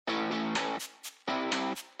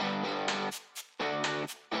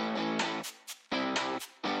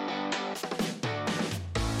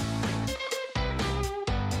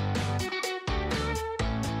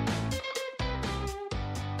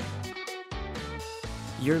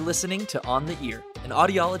You're listening to On the Ear, an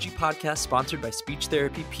audiology podcast sponsored by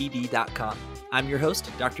SpeechTherapyPD.com. I'm your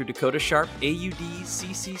host, Dr. Dakota Sharp,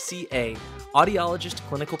 AUD-CCCA, audiologist,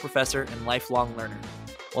 clinical professor, and lifelong learner.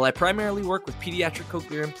 While I primarily work with pediatric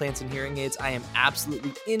cochlear implants and hearing aids, I am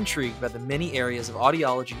absolutely intrigued by the many areas of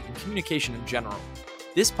audiology and communication in general.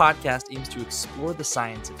 This podcast aims to explore the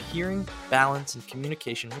science of hearing, balance, and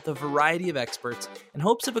communication with a variety of experts in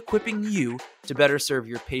hopes of equipping you to better serve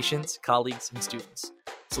your patients, colleagues, and students.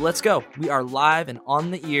 So let's go. We are live and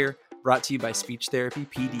on the ear, brought to you by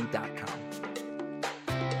SpeechTherapyPD.com.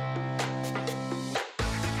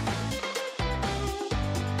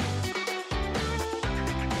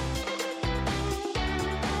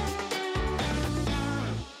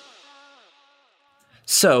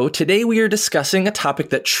 So today we are discussing a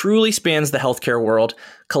topic that truly spans the healthcare world,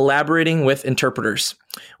 collaborating with interpreters.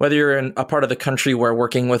 Whether you're in a part of the country where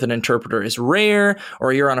working with an interpreter is rare,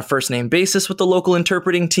 or you're on a first-name basis with the local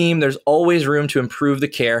interpreting team, there's always room to improve the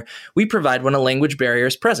care we provide when a language barrier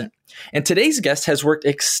is present. And today's guest has worked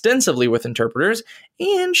extensively with interpreters,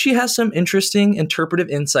 and she has some interesting interpretive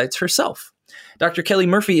insights herself. Dr. Kelly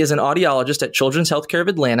Murphy is an audiologist at Children's Healthcare of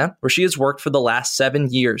Atlanta, where she has worked for the last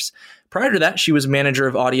 7 years. Prior to that, she was manager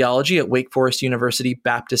of audiology at Wake Forest University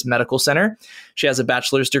Baptist Medical Center. She has a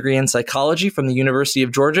bachelor's degree in psychology from the University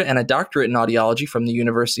of Georgia and a doctorate in audiology from the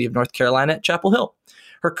University of North Carolina at Chapel Hill.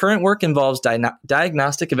 Her current work involves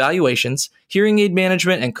diagnostic evaluations, hearing aid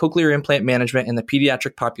management, and cochlear implant management in the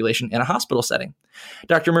pediatric population in a hospital setting.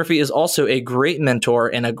 Dr. Murphy is also a great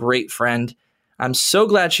mentor and a great friend. I'm so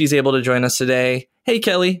glad she's able to join us today. Hey,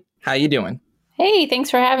 Kelly, how you doing? Hey, thanks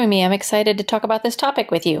for having me. I'm excited to talk about this topic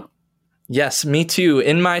with you. Yes, me too.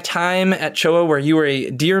 In my time at CHOA, where you were a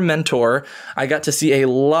dear mentor, I got to see a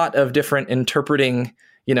lot of different interpreting,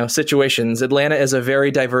 situations. Atlanta is a very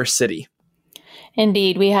diverse city.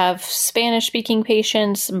 Indeed. We have Spanish-speaking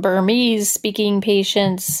patients, Burmese-speaking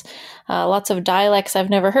patients, lots of dialects I've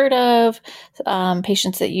never heard of,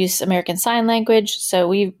 patients that use American Sign Language. So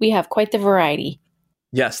we have quite the variety.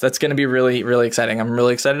 Yes, that's going to be really, really exciting. I'm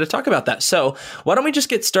really excited to talk about that. So why don't we just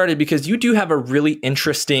get started, because you do have a really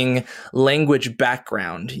interesting language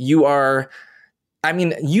background. You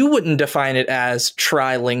wouldn't define it as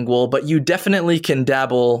trilingual, but you definitely can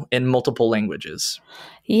dabble in multiple languages.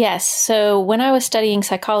 Yes. So when I was studying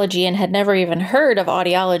psychology and had never even heard of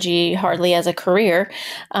audiology hardly as a career,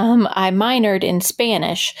 I minored in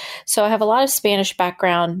Spanish. So I have a lot of Spanish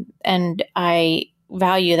background and I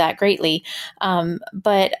value that greatly.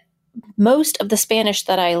 But most of the Spanish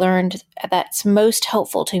that I learned that's most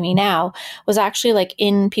helpful to me now was actually like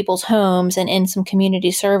in people's homes and in some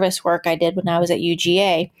community service work I did when I was at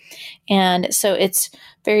UGA. And so it's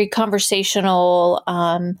very conversational.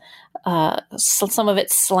 So some of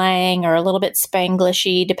it's slang or a little bit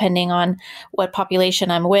Spanglishy, depending on what population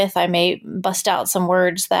I'm with. I may bust out some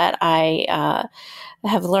words that I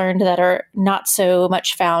have learned that are not so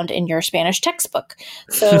much found in your Spanish textbook.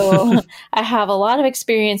 So I have a lot of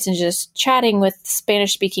experience in just chatting with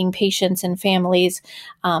Spanish-speaking patients and families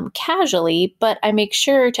casually, but I make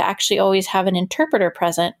sure to actually always have an interpreter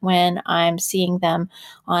present when I'm seeing them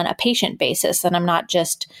on a patient basis, and I'm not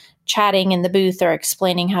just chatting in the booth or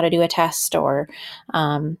explaining how to do a test or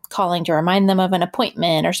calling to remind them of an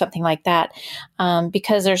appointment or something like that,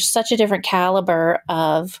 because there's such a different caliber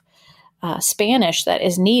of Spanish that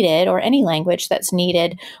is needed, or any language that's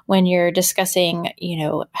needed when you're discussing,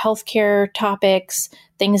 healthcare topics,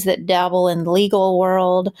 things that dabble in the legal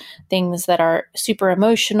world, things that are super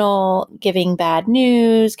emotional, giving bad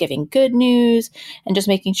news, giving good news, and just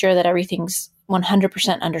making sure that everything's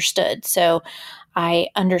 100% understood. So I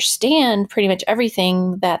understand pretty much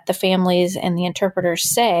everything that the families and the interpreters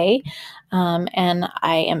say, and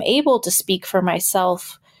I am able to speak for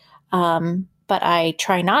myself, but I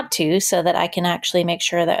try not to, so that I can actually make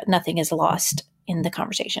sure that nothing is lost in the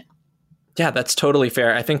conversation. Yeah, that's totally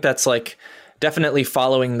fair. I think that's definitely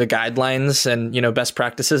following the guidelines and, best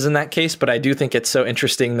practices in that case. But I do think it's so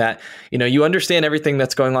interesting that, you understand everything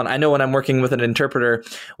that's going on. I know when I'm working with an interpreter,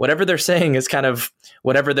 whatever they're saying is kind of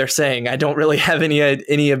whatever they're saying. I don't really have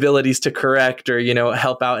any abilities to correct or,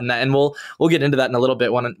 help out in that. And we'll get into that in a little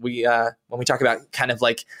bit when we talk about kind of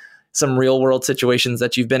like some real world situations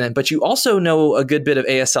that you've been in. But you also know a good bit of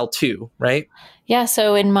ASL too, right? Yeah.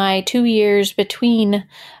 So in my 2 years between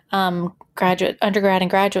undergrad and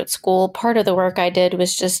graduate school, part of the work I did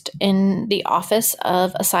was just in the office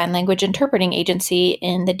of a sign language interpreting agency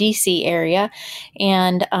in the DC area.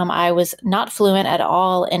 And I was not fluent at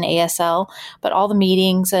all in ASL, but all the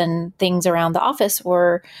meetings and things around the office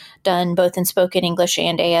were done both in spoken English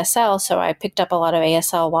and ASL. So I picked up a lot of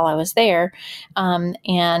ASL while I was there.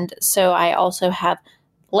 And so I also have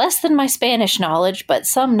less than my Spanish knowledge, but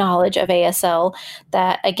some knowledge of ASL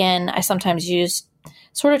that, again, I sometimes use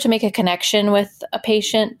sort of to make a connection with a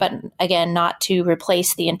patient, but again, not to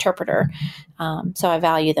replace the interpreter. So I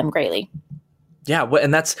value them greatly. Yeah.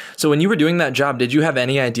 And that's, so when you were doing that job, did you have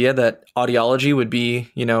any idea that audiology would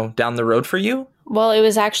be, down the road for you? Well, it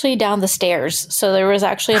was actually down the stairs. So there was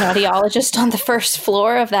actually an audiologist on the first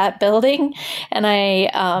floor of that building. And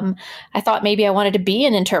I thought maybe I wanted to be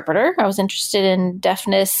an interpreter. I was interested in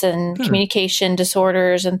deafness and communication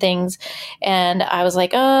disorders and things. And I was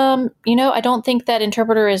like, I don't think that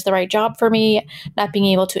interpreter is the right job for me. Not being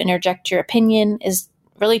able to interject your opinion is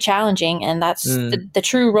really challenging. And that's the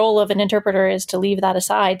true role of an interpreter, is to leave that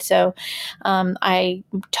aside. So I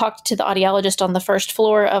talked to the audiologist on the first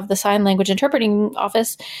floor of the sign language interpreting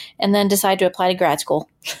office and then decided to apply to grad school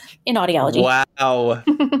in audiology. Wow.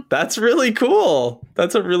 That's really cool.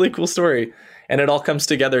 That's a really cool story. And it all comes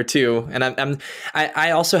together too. And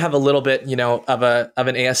I also have a little bit, of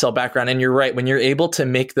an ASL background. And you're right. When you're able to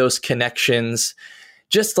make those connections,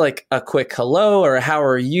 just like a quick hello or a how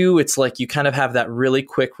are you, it's like you kind of have that really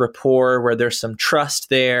quick rapport where there's some trust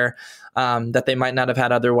there that they might not have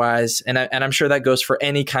had otherwise. And I'm sure that goes for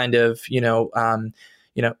any kind of,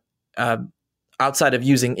 outside of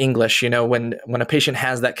using English, when a patient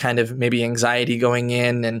has that kind of maybe anxiety going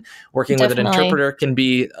in, and working with an interpreter can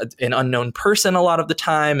be an unknown person a lot of the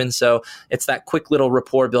time. And so it's that quick little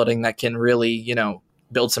rapport building that can really,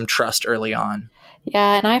 build some trust early on.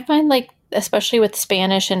 Yeah. And I find, like, especially with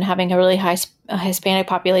Spanish and having a really high Hispanic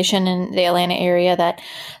population in the Atlanta area, that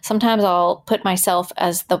sometimes I'll put myself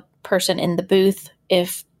as the person in the booth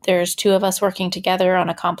if there's two of us working together on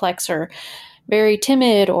a complex or very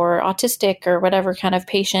timid or autistic or whatever kind of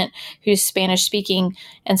patient who's Spanish speaking.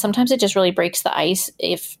 And sometimes it just really breaks the ice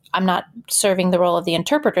if I'm not serving the role of the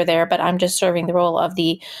interpreter there, but I'm just serving the role of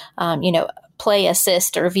the, play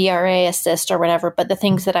assist or VRA assist or whatever, but the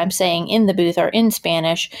things that I'm saying in the booth are in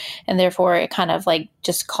Spanish, and therefore it kind of like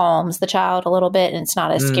just calms the child a little bit, and it's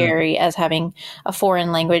not as scary as having a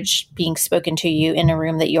foreign language being spoken to you in a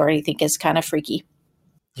room that you already think is kind of freaky.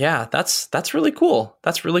 Yeah, that's really cool.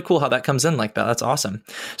 That's really cool how that comes in like that. That's awesome.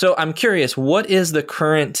 So I'm curious, what is the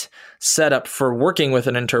current setup for working with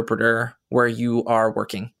an interpreter where you are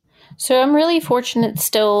working? So I'm really fortunate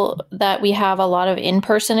still that we have a lot of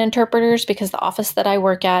in-person interpreters, because the office that I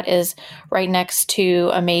work at is right next to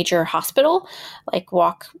a major hospital. Like,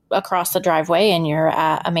 walk across the driveway and you're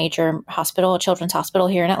at a major hospital, a children's hospital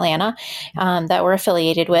here in Atlanta, that we're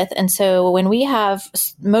affiliated with. And so when we have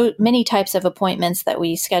many types of appointments that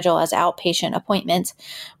we schedule as outpatient appointments,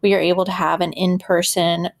 we are able to have an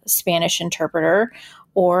in-person Spanish interpreter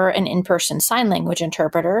or an in-person sign language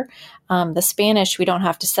interpreter. The Spanish, we don't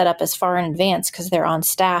have to set up as far in advance because they're on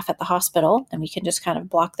staff at the hospital and we can just kind of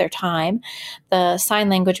block their time. The sign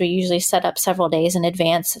language, we usually set up several days in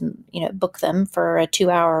advance and, book them for a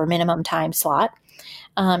 2-hour minimum time slot.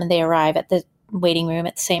 And they arrive at the waiting room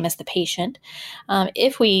at the same as the patient.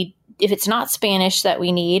 If it's not Spanish that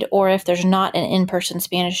we need, or if there's not an in-person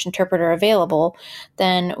Spanish interpreter available,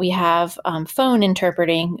 then we have phone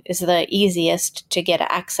interpreting is the easiest to get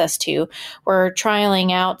access to. We're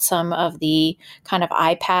trialing out some of the kind of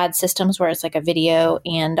iPad systems where it's like a video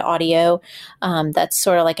and audio. That's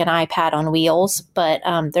sort of like an iPad on wheels, but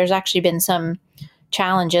there's actually been some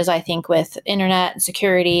challenges, I think, with internet and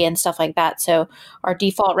security and stuff like that. So our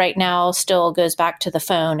default right now still goes back to the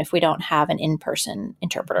phone if we don't have an in-person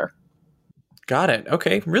interpreter. Got it.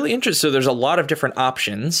 Okay. Really interesting. So there's a lot of different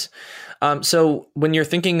options. So when you're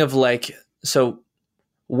thinking of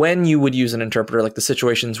when you would use an interpreter, like the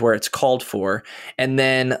situations where it's called for, and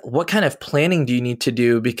then what kind of planning do you need to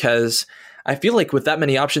do? Because I feel like with that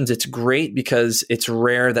many options, it's great because it's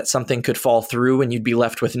rare that something could fall through and you'd be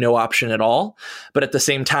left with no option at all. But at the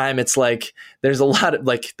same time, it's like there's a lot of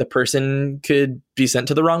like the person could be sent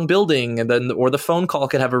to the wrong building, and then or the phone call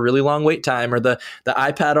could have a really long wait time, or the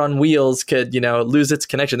iPad on wheels could, lose its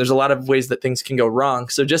connection. There's a lot of ways that things can go wrong.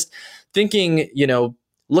 So just thinking,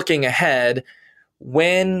 looking ahead,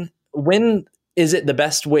 when is it the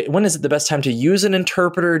best way? When is it the best time to use an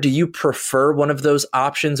interpreter? Do you prefer one of those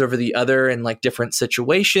options over the other in like different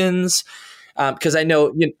situations? Because I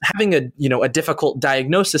know having a difficult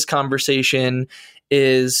diagnosis conversation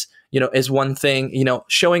is one thing.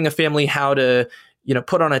 Showing a family how to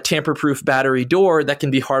put on a tamper-proof battery door, that can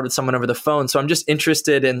be hard with someone over the phone. So I'm just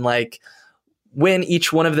interested in like when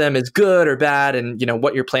each one of them is good or bad, and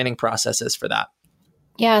what your planning process is for that.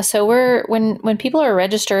 Yeah, so when people are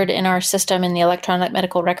registered in our system in the electronic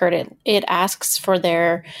medical record, it asks for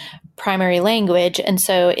their primary language, and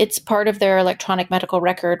so it's part of their electronic medical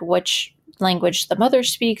record which language the mother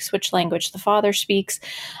speaks, which language the father speaks.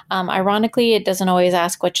 Ironically, it doesn't always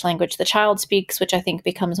ask which language the child speaks, which I think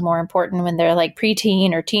becomes more important when they're like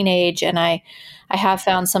preteen or teenage. And I have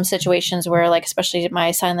found some situations where, like, especially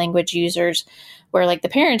my sign language users, where like the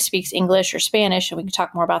parent speaks English or Spanish, and we can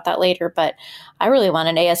talk more about that later, but I really want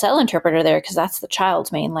an ASL interpreter there because that's the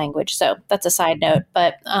child's main language. So that's a side note.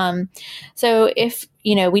 But so if,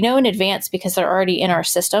 we know in advance because they're already in our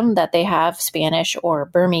system that they have Spanish or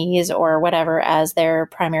Burmese or whatever as their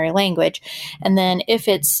primary language. And then if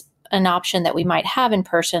it's an option that we might have in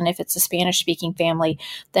person, if it's a Spanish speaking family,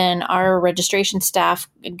 then our registration staff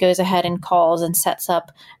goes ahead and calls and sets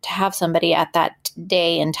up to have somebody at that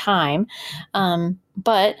day and time.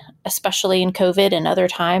 But especially in COVID and other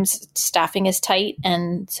times, staffing is tight.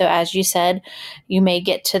 And so, as you said, you may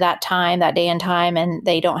get to that time, that day and time, and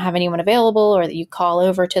they don't have anyone available, or that you call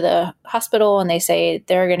over to the hospital and they say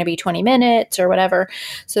they're going to be 20 minutes or whatever.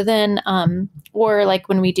 So then, or like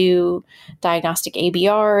when we do diagnostic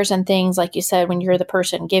ABRs and things, like you said, when you're the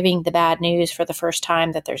person giving the bad news for the first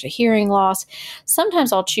time that there's a hearing loss,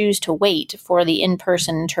 sometimes I'll choose to wait for the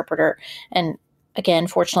in-person interpreter. And again,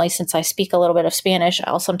 fortunately, since I speak a little bit of Spanish,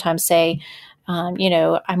 I'll sometimes say,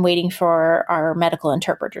 I'm waiting for our medical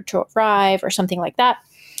interpreter to arrive or something like that.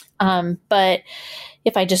 But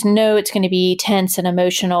if I just know it's going to be tense and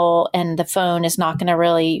emotional and the phone is not going to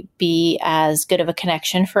really be as good of a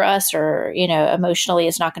connection for us, or, emotionally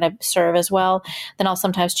it's not going to serve as well, then I'll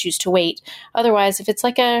sometimes choose to wait. Otherwise, if it's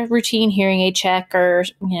like a routine hearing aid check or,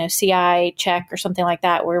 CI check or something like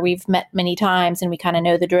that, where we've met many times and we kind of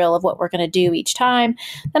know the drill of what we're going to do each time,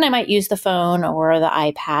 then I might use the phone or the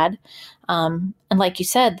iPad. And like you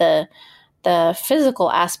said, the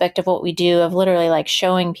physical aspect of what we do, of literally like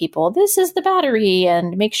showing people, this is the battery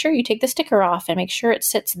and make sure you take the sticker off and make sure it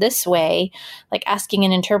sits this way, like asking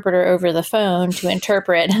an interpreter over the phone to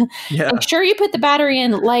interpret. Yeah. Make sure you put the battery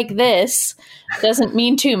in like this doesn't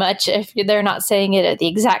mean too much if they're not saying it at the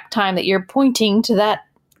exact time that you're pointing to that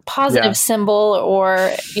positive symbol, or,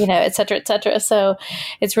 et cetera, et cetera. So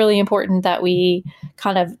it's really important that we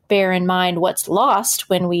kind of bear in mind what's lost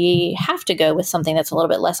when we have to go with something that's a little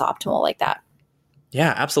bit less optimal like that.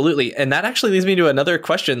 Yeah, absolutely. And that actually leads me to another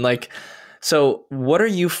question. So what are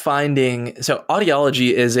you finding? So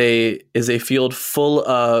audiology is a field full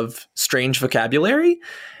of strange vocabulary.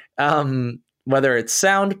 Whether it's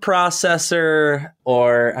sound processor,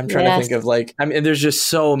 or I'm trying to think of there's just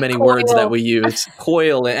so many words that we use.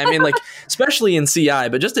 Coil. Especially in CI,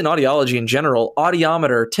 but just in audiology in general,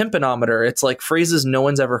 audiometer, tympanometer, it's like phrases no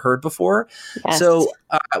one's ever heard before. Yes. So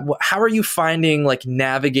how are you finding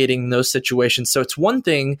navigating those situations? So it's one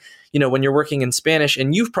thing, when you're working in Spanish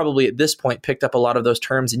and you've probably at this point picked up a lot of those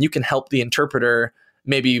terms and you can help the interpreter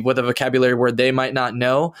maybe with a vocabulary word they might not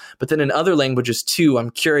know. But then in other languages too, I'm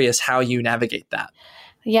curious how you navigate that.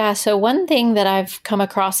 Yeah. So one thing that I've come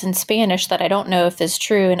across in Spanish that I don't know if is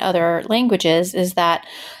true in other languages is that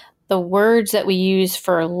the words that we use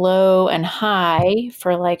for low and high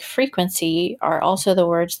for frequency are also the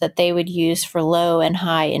words that they would use for low and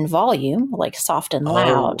high in volume, like soft and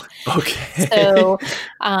loud. Oh, okay. So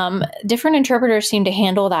different interpreters seem to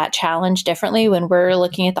handle that challenge differently when we're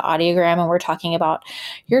looking at the audiogram and we're talking about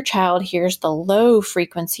your child hears the low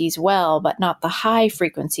frequencies well, but not the high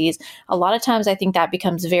frequencies. A lot of times I think that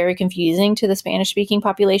becomes very confusing to the Spanish speaking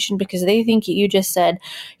population because they think you just said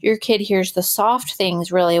your kid hears the soft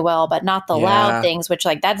things really well, but not the loud things, which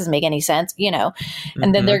that doesn't make any sense,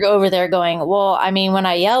 and then they're over there going, well, when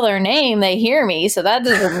I yell their name, they hear me. So that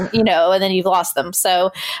doesn't, and then you've lost them.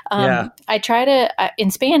 So I try to,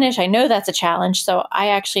 in Spanish, I know that's a challenge. So I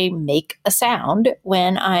actually make a sound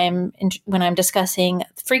when I'm discussing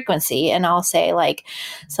frequency, and I'll say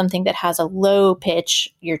something that has a low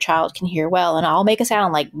pitch, your child can hear well. And I'll make a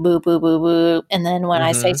sound like boo, boo, boo, boo. And then when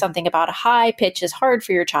I say something about a high pitch is hard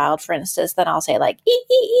for your child, for instance, then I'll say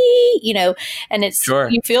and it's,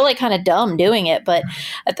 you feel kind of dumb doing it, but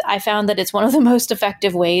I found that it's one of the most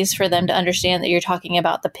effective ways for them to understand that you're talking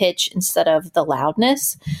about the pitch instead of the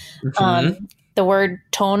loudness. The word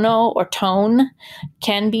tono or tone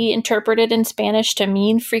can be interpreted in Spanish to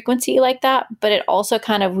mean frequency like that, but it also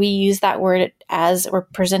we use that word as we're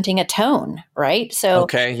presenting a tone, right? So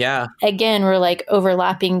again, we're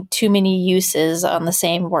overlapping too many uses on the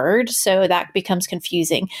same word. So that becomes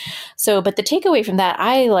confusing. So, but the takeaway from that,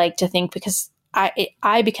 I like to think, because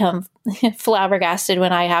I become flabbergasted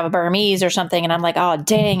when I have a Burmese or something and I'm like, oh,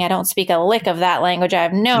 dang, I don't speak a lick of that language. I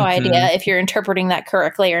have no idea if you're interpreting that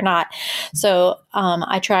correctly or not. So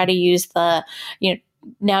I try to use the,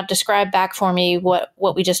 now describe back for me what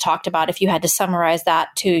we just talked about. If you had to summarize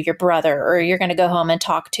that to your brother, or you're going to go home and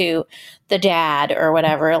talk to the dad or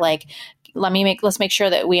whatever, let's make sure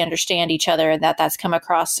that we understand each other and that that's come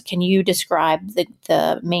across. Can you describe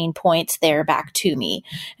the main points there back to me?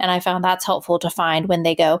 And I found that's helpful to find when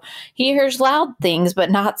they go, he hears loud things,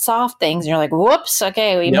 but not soft things. And you're like, whoops,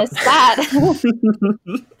 okay, we missed that.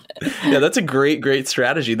 Yeah, that's a great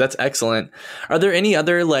strategy. That's excellent. Are there any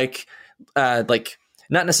other like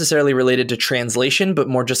not necessarily related to translation, but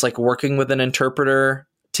more just like working with an interpreter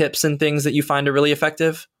tips and things that you find are really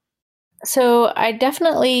effective? So I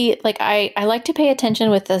definitely I like to pay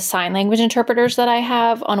attention with the sign language interpreters that I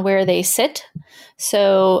have on where they sit.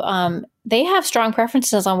 So they have strong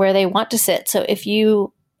preferences on where they want to sit. So if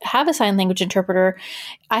you have a sign language interpreter,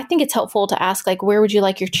 I think it's helpful to ask, like, where would you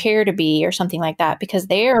like your chair to be or something like that, because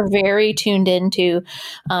they are very tuned into,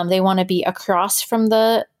 they want to be across from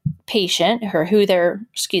the patient or I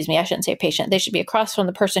shouldn't say patient. They should be across from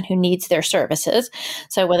the person who needs their services.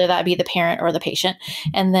 So whether that be the parent or the patient.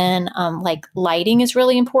 And then like lighting is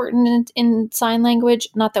really important in sign language.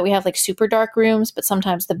 Not that we have like super dark rooms, but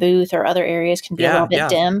sometimes the booth or other areas can be a little bit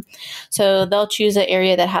dim. So they'll choose an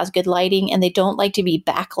area that has good lighting, and they don't like to be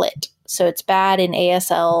backlit. So it's bad in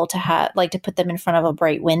ASL to put them in front of a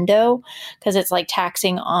bright window, because it's like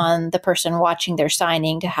taxing on the person watching their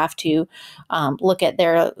signing to have to look at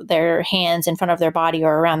their hands in front of their body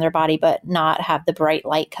or around their body, but not have the bright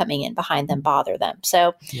light coming in behind them bother them.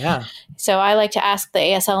 So I like to ask the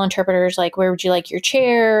ASL interpreters, like, where would you like your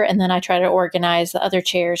chair? And then I try to organize the other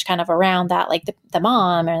chairs kind of around that, like the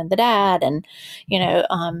mom and the dad, and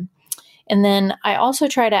and then I also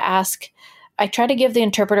try to give the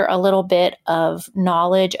interpreter a little bit of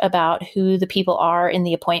knowledge about who the people are in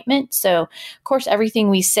the appointment. So, of course, everything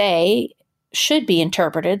we say should be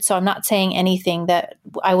interpreted. So I'm not saying anything that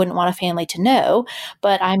I wouldn't want a family to know,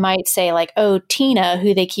 but I might say like, oh, Tina,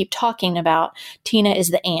 who they keep talking about, Tina is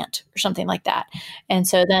the aunt or something like that. And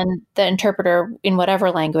so then the interpreter, in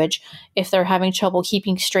whatever language, if they're having trouble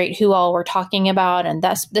keeping straight who all we're talking about, and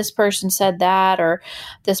this person said that, or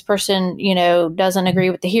this person, doesn't agree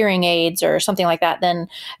with the hearing aids or something like that, then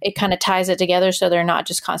it kind of ties it together. So they're not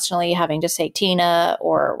just constantly having to say Tina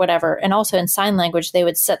or whatever. And also in sign language, they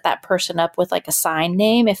would set that person up with like a sign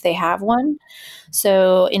name if they have one.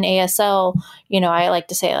 So in ASL, I like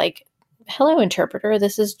to say like, hello, interpreter,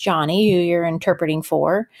 this is Johnny, who you're interpreting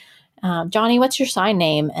for. Johnny, what's your sign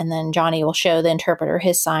name? And then Johnny will show the interpreter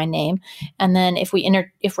his sign name. And then if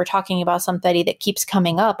we're talking about somebody that keeps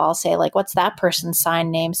coming up, I'll say like, what's that person's sign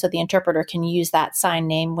name? So the interpreter can use that sign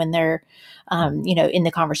name when they're, in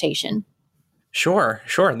the conversation. Sure.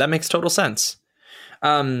 That makes total sense.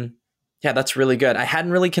 Yeah, that's really good. I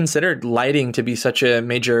hadn't really considered lighting to be such a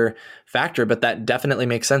major factor, but that definitely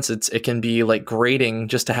makes sense. It can be like grating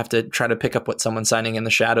just to have to try to pick up what someone's signing in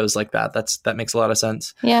the shadows like that. That makes a lot of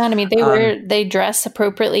sense. Yeah, and I mean they dress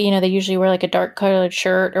appropriately. They usually wear like a dark colored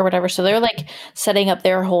shirt or whatever. So they're like setting up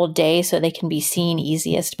their whole day so they can be seen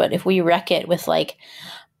easiest. But if we wreck it with like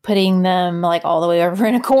putting them like all the way over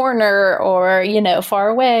in a corner or, far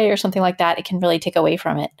away or something like that, it can really take away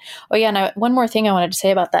from it. Oh yeah. And one more thing I wanted to say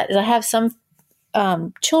about that is I have some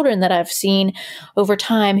children that I've seen over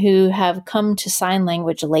time who have come to sign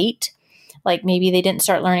language late. Like maybe they didn't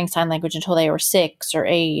start learning sign language until they were 6 or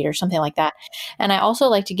 8 or something like that. And I also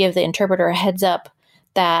like to give the interpreter a heads up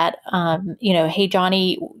that, hey,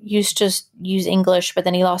 Johnny used to use English, but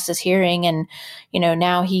then he lost his hearing. And,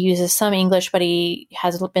 now he uses some English, but he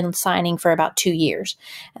has been signing for about 2 years.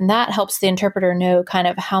 And that helps the interpreter know kind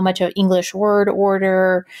of how much of English word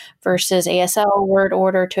order versus ASL word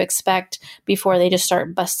order to expect before they just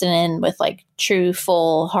start busting in with like true,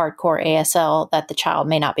 full, hardcore ASL that the child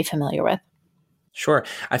may not be familiar with. Sure.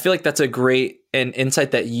 I feel like that's a great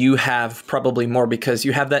insight that you have, probably more because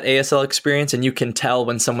you have that ASL experience and you can tell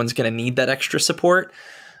when someone's going to need that extra support.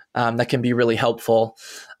 That can be really helpful.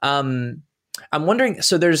 I'm wondering,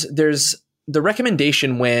 so there's the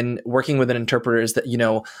recommendation when working with an interpreter is that,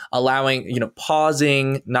 allowing,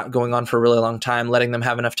 pausing, not going on for a really long time, letting them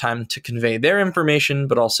have enough time to convey their information,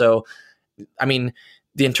 but also,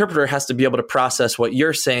 the interpreter has to be able to process what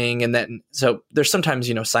you're saying. And then, so there's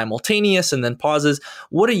sometimes, simultaneous and then pauses.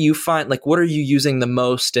 What do you find, like, what are you using the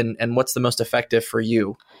most and what's the most effective for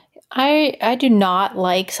you? I do not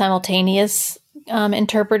like simultaneous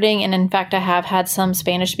interpreting. And in fact, I have had some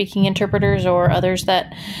Spanish speaking interpreters or others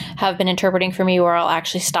that have been interpreting for me where I'll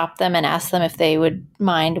actually stop them and ask them if they would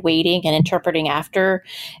mind waiting and interpreting after.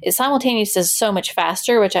 Simultaneous is so much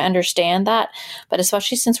faster, which I understand that, but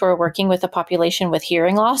especially since we're working with a population with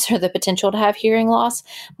hearing loss or the potential to have hearing loss,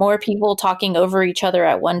 more people talking over each other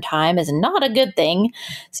at one time is not a good thing.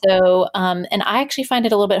 So, and I actually find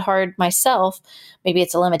it a little bit hard myself. Maybe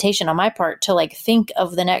it's a limitation on my part to like think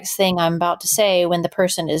of the next thing I'm about to say when the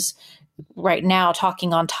person is right now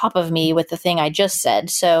talking on top of me with the thing I just said.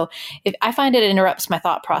 So if I find it interrupts my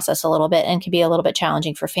thought process a little bit and can be a little bit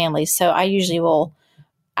challenging for families. So I usually will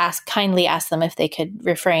kindly ask them if they could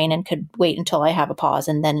refrain and could wait until I have a pause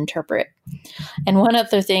and then interpret. And one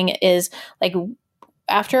other thing is, like,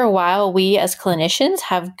 after a while, we as clinicians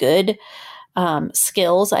have good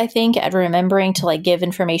skills, I think, at remembering to like give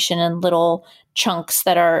information in little chunks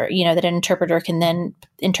that are, that an interpreter can then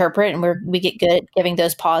interpret, and we get good at giving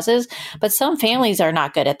those pauses. But some families are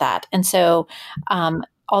not good at that. And so,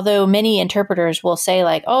 although many interpreters will say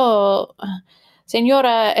like, "Oh,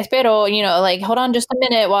 Señora, espero," like, hold on just a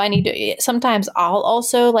minute while I need to, sometimes I'll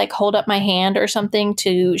also like hold up my hand or something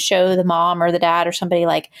to show the mom or the dad or somebody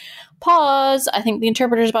like, pause. I think the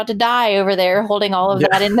interpreter's about to die over there, holding all of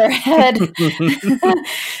that in their head.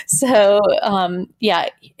 So, yeah,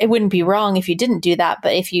 it wouldn't be wrong if you didn't do that.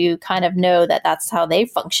 But if you kind of know that that's how they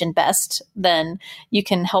function best, then you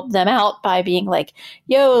can help them out by being like,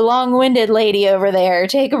 yo, long-winded lady over there,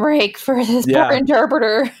 take a break for this poor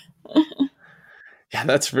interpreter. Yeah,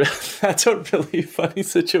 that's a really funny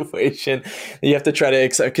situation. You have to try to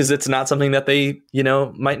accept, because it's not something that they,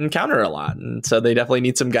 might encounter a lot. And so they definitely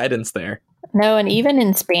need some guidance there. No, and even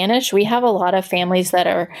in Spanish, we have a lot of families that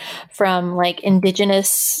are from like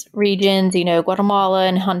indigenous regions, Guatemala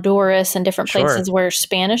and Honduras and different places where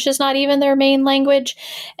Spanish is not even their main language.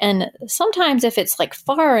 And sometimes if it's like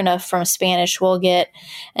far enough from Spanish, we'll get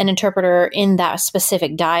an interpreter in that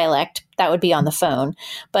specific dialect that would be on the phone.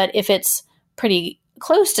 But if it's pretty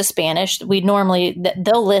close to Spanish,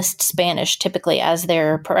 they'll list Spanish typically as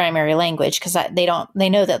their primary language, because they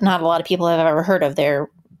know that not a lot of people have ever heard of their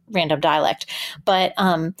random dialect. But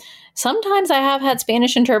sometimes I have had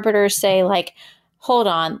Spanish interpreters say like, hold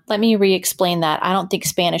on, let me re-explain that. I don't think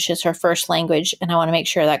Spanish is her first language, and I want to make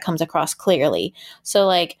sure that comes across clearly. So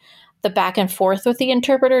like the back and forth with the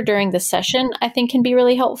interpreter during the session, I think, can be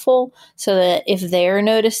really helpful, so that if they're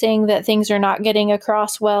noticing that things are not getting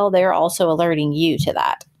across well, they're also alerting you to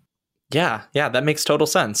that. Yeah, that makes total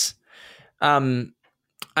sense.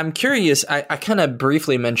 I'm curious, I kind of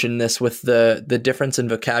briefly mentioned this with the difference in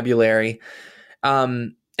vocabulary.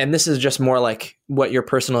 And this is just more like what your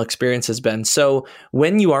personal experience has been. So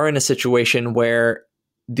when you are in a situation where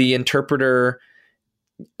the interpreter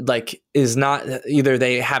like is not, either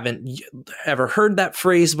they haven't ever heard that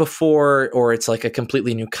phrase before, or it's like a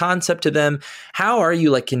completely new concept to them, how are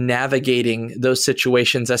you like navigating those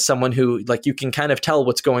situations as someone who like you can kind of tell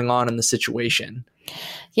what's going on in the situation?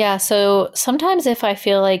 Yeah. So sometimes if I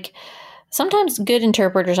feel like, sometimes good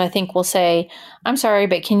interpreters, I think, will say, I'm sorry,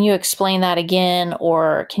 but can you explain that again?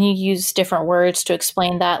 Or can you use different words to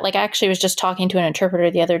explain that? Like, I actually was just talking to an interpreter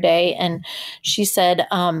the other day, and she said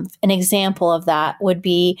an example of that would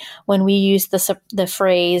be when we use the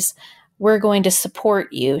phrase, we're going to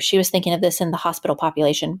support you. She was thinking of this in the hospital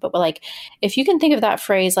population, but like, if you can think of that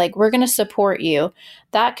phrase, like, we're going to support you,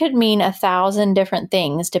 that could mean 1,000 different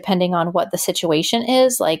things depending on what the situation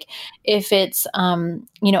is. Like, if it's,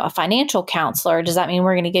 a financial counselor, does that mean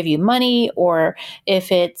we're going to give you money? Or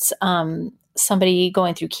if it's, somebody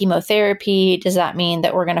going through chemotherapy, does that mean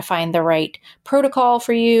that we're going to find the right protocol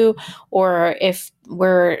for you? Or if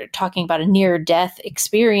we're talking about a near-death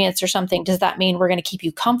experience or something, does that mean we're going to keep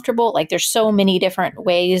you comfortable? Like, there's so many different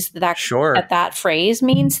ways that phrase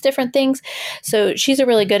means different things. So she's a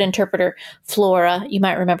really good interpreter. Flora, you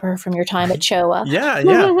might remember her from your time at CHOA.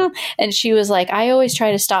 Yeah. And she was like, I always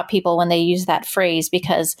try to stop people when they use that phrase,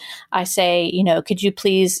 because I say, could you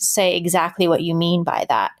please say exactly what you mean by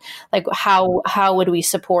that? Like, how would we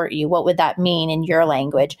support you? What would that mean in your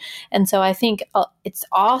language? And so I think it's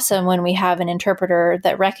awesome when we have an interpreter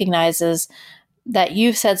that recognizes that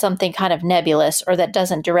you've said something kind of nebulous or that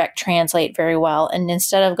doesn't direct translate very well. And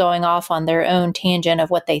instead of going off on their own tangent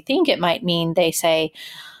of what they think it might mean, they say,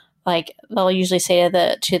 like, they'll usually say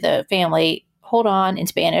to the family, hold on, in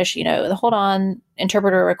Spanish, the hold on,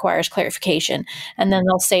 interpreter requires clarification. And then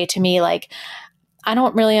they'll say to me, like, I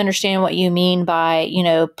don't really understand what you mean by,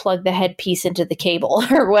 plug the headpiece into the cable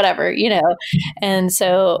or whatever, And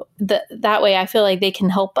so that way I feel like they can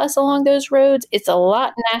help us along those roads. It's a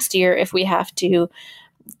lot nastier if we have to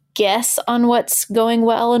guess on what's going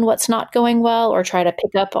well and what's not going well, or try to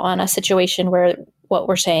pick up on a situation where what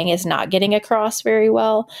we're saying is not getting across very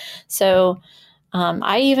well. So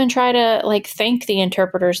I even try to like thank the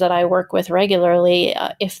interpreters that I work with regularly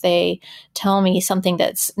if they tell me something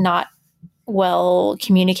that's not well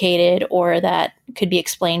communicated, or that could be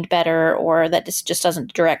explained better, or that just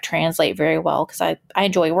doesn't direct translate very well, because I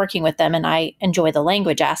enjoy working with them and I enjoy the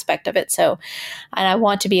language aspect of it. So, and I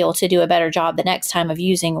want to be able to do a better job the next time of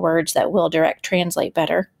using words that will direct translate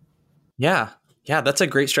better. Yeah. Yeah, that's a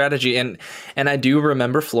great strategy. And I do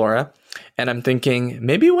remember Flora, and I'm thinking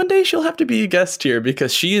maybe one day she'll have to be a guest here,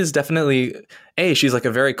 because she is definitely she's like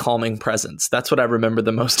a very calming presence. That's what I remember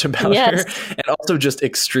the most about her. And also just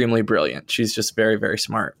extremely brilliant. She's just very, very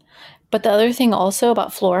smart. But the other thing also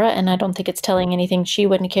about Flora, and I don't think it's telling anything she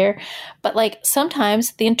wouldn't care, but like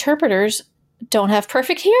sometimes the interpreters don't have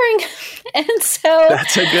perfect hearing. And so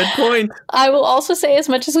that's a good point. I will also say, as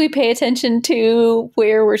much as we pay attention to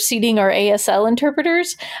where we're seating our ASL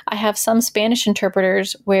interpreters, I have some Spanish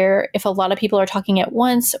interpreters where if a lot of people are talking at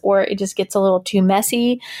once or it just gets a little too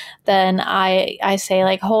messy, then I say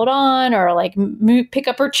like, hold on, or like pick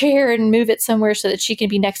up her chair and move it somewhere so that she can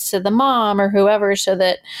be next to the mom or whoever, so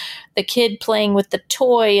that the kid playing with the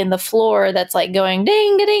toy in the floor that's like going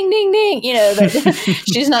ding, ding, ding, ding,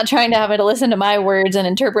 she's not trying to have to listen to my words and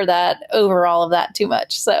interpret that over all of that too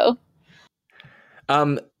much. So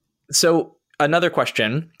another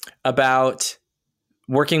question about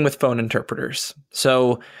working with phone interpreters.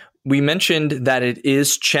 So we mentioned that it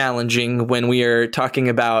is challenging when we are talking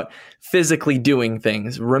about physically doing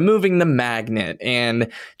things, removing the magnet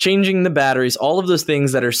and changing the batteries, all of those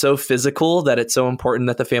things that are so physical that it's so important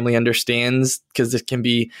that the family understands, because it can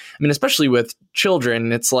be, especially with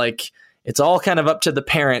children, it's like, it's all kind of up to the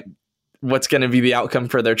parent what's going to be the outcome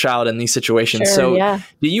for their child in these situations. Sure, so yeah.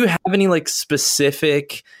 Do you have any like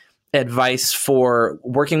specific advice for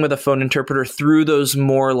working with a phone interpreter through those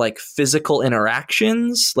more like physical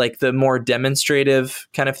interactions, like the more demonstrative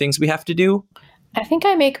kind of things we have to do? I think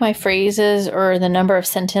I make my phrases or the number of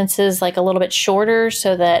sentences like a little bit shorter,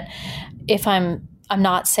 so that if I'm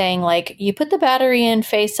not saying like, you put the battery in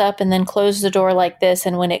face up and then close the door like this,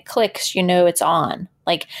 and when it clicks, it's on.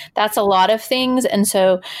 Like, that's a lot of things. And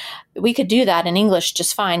so we could do that in English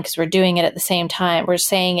just fine, because we're doing it at the same time. We're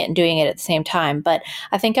saying it and doing it at the same time. But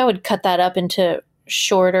I think I would cut that up into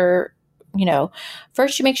shorter,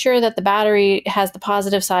 first you make sure that the battery has the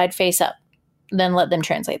positive side face up. Then let them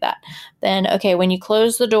translate that. Then, okay, when you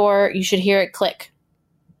close the door, you should hear it click.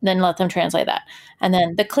 Then let them translate that. And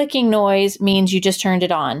then the clicking noise means you just turned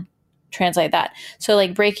it on. Translate that. So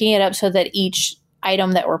like breaking it up so that each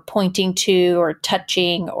item that we're pointing to or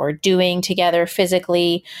touching or doing together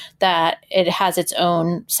physically, that it has its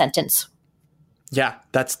own sentence. Yeah,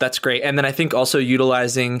 that's great. And then I think also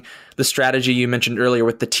utilizing the strategy you mentioned earlier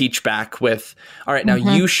with the teach back with, all right, now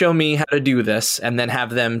you show me how to do this, and then have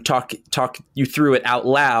them talk you through it out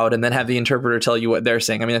loud, and then have the interpreter tell you what they're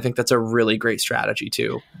saying. I think that's a really great strategy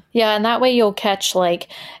too. Yeah. And that way you'll catch like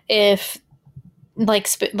if like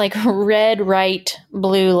red right,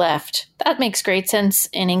 blue left. That makes great sense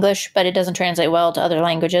in English, but it doesn't translate well to other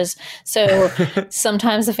languages. So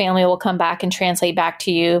sometimes the family will come back and translate back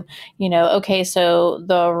to you, okay, so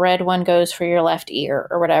the red one goes for your left ear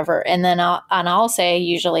or whatever. And then I'll say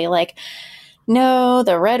usually like, no,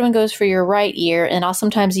 the red one goes for your right ear. And I'll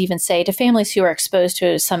sometimes even say to families who are exposed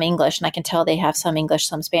to some English, and I can tell they have some English,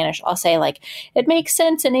 some Spanish, I'll say like, it makes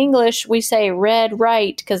sense in English. We say red,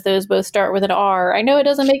 right, because those both start with an R. I know it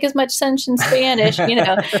doesn't make as much sense in Spanish,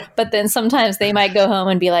 but then sometimes they might go home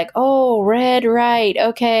and be like, oh, red, right.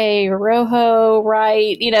 Okay. Rojo,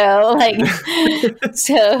 right.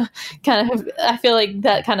 So kind of, I feel like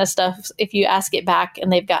that kind of stuff, if you ask it back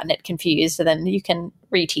and they've gotten it confused, then you can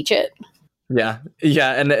reteach it. Yeah.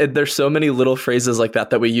 And there's so many little phrases like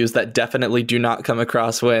that we use that definitely do not come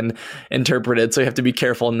across when interpreted. So you have to be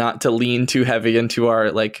careful not to lean too heavy into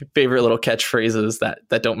our like favorite little catchphrases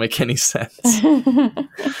that don't make any sense.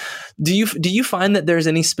 Do you find that there's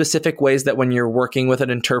any specific ways that when you're working with an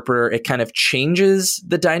interpreter, it kind of changes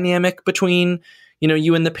the dynamic between,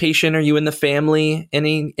 you and the patient or you and the family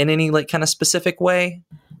in any like kind of specific way?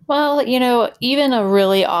 Well, even a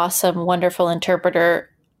really awesome, wonderful interpreter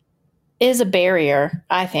is a barrier,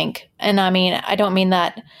 I think. And I don't mean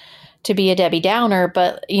that to be a Debbie Downer,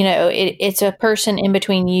 but it's a person in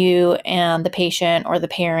between you and the patient or the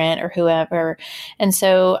parent or whoever. And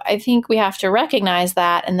so I think we have to recognize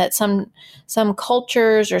that, and that some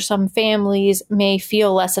cultures or some families may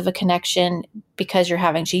feel less of a connection because you're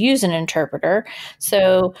having to use an interpreter.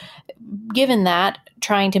 So given that,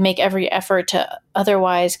 trying to make every effort to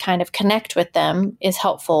otherwise kind of connect with them is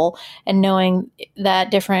helpful. And knowing that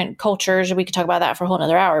different cultures, we could talk about that for a whole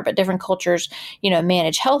nother hour, but different cultures,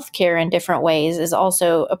 manage healthcare in different ways is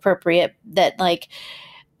also appropriate. That like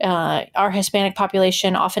our Hispanic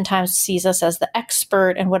population oftentimes sees us as the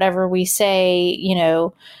expert, and whatever we say,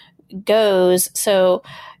 goes. So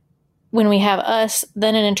when we have us,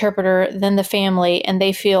 then an interpreter, then the family, and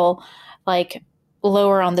they feel like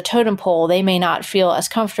lower on the totem pole, they may not feel as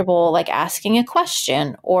comfortable like asking a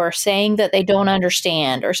question or saying that they don't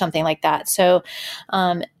understand or something like that. So,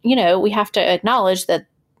 we have to acknowledge that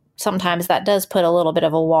sometimes that does put a little bit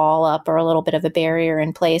of a wall up or a little bit of a barrier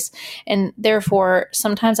in place. And therefore,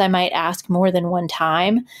 sometimes I might ask more than one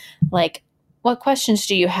time, like, what questions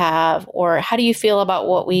do you have? Or how do you feel about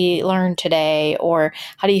what we learned today? Or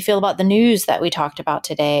how do you feel about the news that we talked about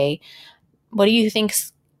today? What do you think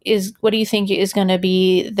is going to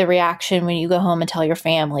be the reaction when you go home and tell your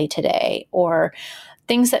family today? Or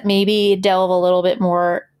things that maybe delve a little bit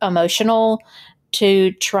more emotional,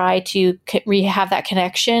 to try to have that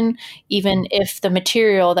connection, even if the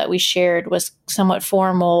material that we shared was somewhat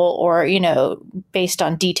formal or, based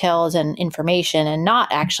on details and information and not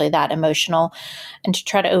actually that emotional, and to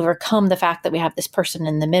try to overcome the fact that we have this person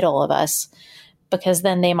in the middle of us, because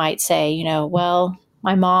then they might say, well,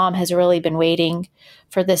 my mom has really been waiting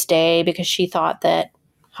for this day because she thought that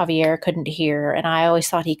Javier couldn't hear, and I always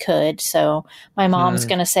thought he could. So my mom's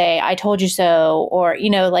going to say, I told you so. Or,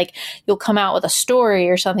 you'll come out with a story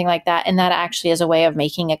or something like that. And that actually is a way of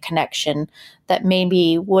making a connection that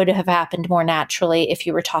maybe would have happened more naturally if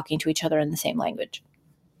you were talking to each other in the same language.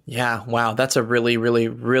 Yeah. Wow. That's a really, really,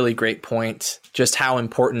 really great point. Just how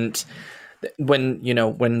important when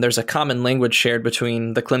there's a common language shared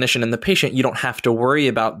between the clinician and the patient, you don't have to worry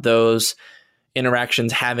about those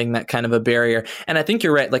interactions having that kind of a barrier. And I think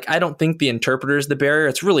you're right. Like, I don't think the interpreter is the barrier.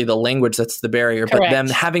 It's really the language that's the barrier. Correct. But them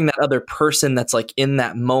having that other person that's like in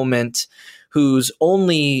that moment, whose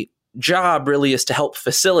only job really is to help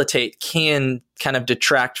facilitate, can kind of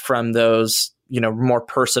detract from those, more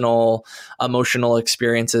personal, emotional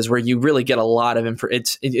experiences where you really get a lot of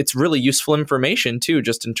it's really useful information too,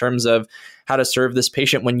 just in terms of how to serve this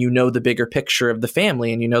patient when you know the bigger picture of the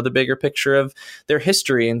family and the bigger picture of their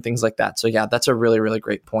history and things like that. So yeah, that's a really, really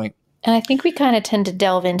great point. And I think we kind of tend to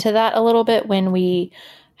delve into that a little bit when we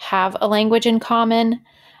have a language in common.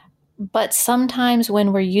 But sometimes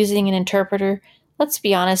when we're using an interpreter, let's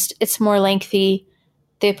be honest, it's more lengthy.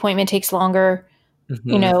 The appointment takes longer.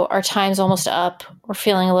 Mm-hmm. Our time's almost up. We're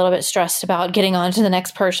feeling a little bit stressed about getting on to the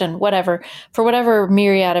next person, whatever. For whatever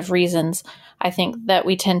myriad of reasons, I think that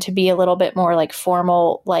we tend to be a little bit more like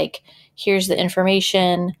formal, like, here's the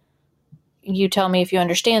information. You tell me if you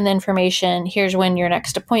understand the information. Here's when your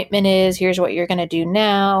next appointment is. Here's what you're going to do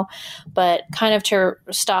now. But kind of to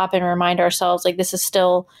stop and remind ourselves, like, this is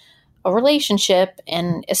still a relationship,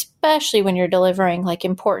 and especially when you're delivering like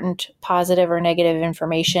important positive or negative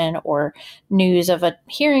information or news of a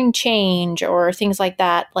hearing change or things like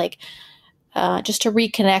that, like just to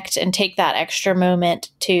reconnect and take that extra moment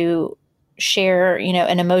to share,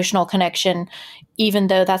 an emotional connection, even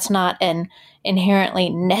though that's not an inherently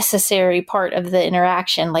necessary part of the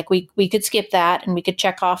interaction. Like we could skip that and we could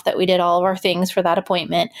check off that we did all of our things for that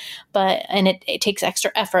appointment, and it takes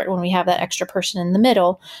extra effort when we have that extra person in the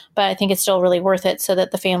middle, but I think it's still really worth it so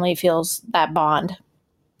that the family feels that bond.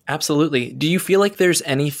 Absolutely. Do you feel like there's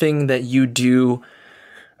anything that you do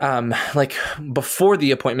like before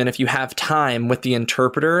the appointment, if you have time with the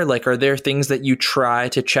interpreter? Like, are there things that you try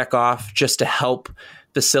to check off just to help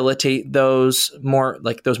facilitate those more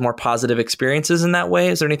positive experiences in that way?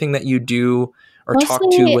 Is there anything that you do or talk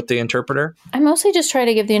to with the interpreter? I mostly just try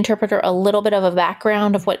to give the interpreter a little bit of a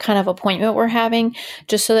background of what kind of appointment we're having,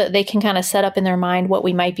 just so that they can kind of set up in their mind what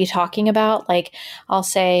we might be talking about. Like, I'll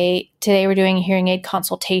say, today we're doing a hearing aid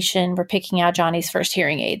consultation. We're picking out Johnny's first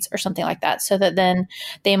hearing aids or something like that, so that then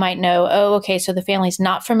they might know, oh, okay, so the family's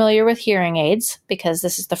not familiar with hearing aids because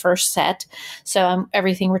this is the first set. So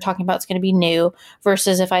everything we're talking about is going to be new,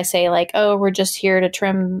 versus if I say like, oh, we're just here to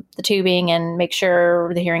trim the tubing and make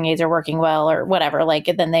sure the hearing aids are working well or whatever, like,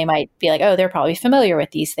 then they might be like, oh, they're probably familiar with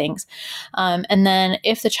these things. And then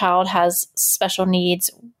if the child has special needs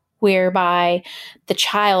whereby the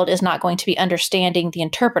child is not going to be understanding the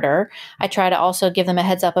interpreter, I try to also give them a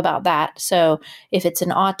heads up about that. So if it's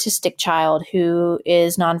an autistic child who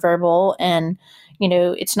is nonverbal and,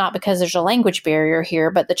 it's not because there's a language barrier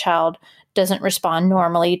here, but the child doesn't respond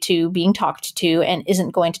normally to being talked to and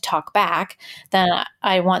isn't going to talk back, then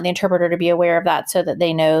I want the interpreter to be aware of that so that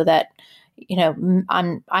they know that,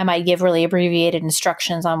 I might give really abbreviated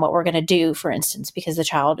instructions on what we're going to do, for instance, because the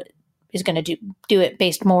child is going to do it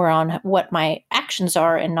based more on what my actions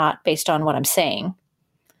are and not based on what I'm saying.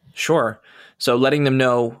 Sure. So letting them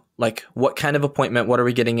know, like, what kind of appointment, what are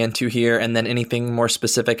we getting into here? And then anything more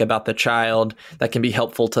specific about the child that can be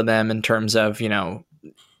helpful to them in terms of,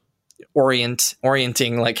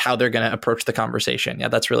 orienting, like how they're going to approach the conversation. Yeah,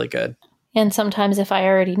 that's really good. And sometimes if I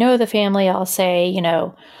already know the family, I'll say,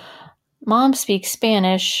 Mom speaks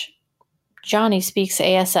Spanish. Johnny speaks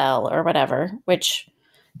ASL or whatever, which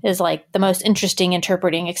is like the most interesting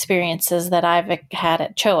interpreting experiences that I've had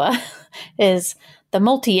at CHOA is the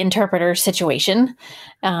multi-interpreter situation,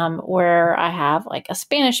 where I have like a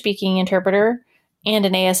Spanish-speaking interpreter and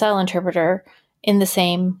an ASL interpreter in the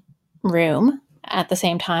same room at the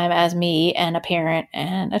same time as me and a parent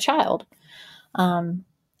and a child.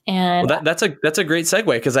 And well, that's a great segue,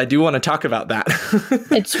 because I do want to talk about that.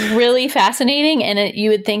 it's really fascinating. And you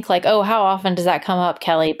would think like, oh, how often does that come up,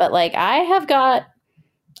 Kelly? But like, I have got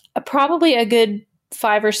probably a good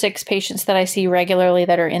 5 or 6 patients that I see regularly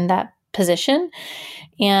that are in that position.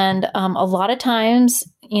 And a lot of times,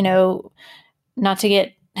 not to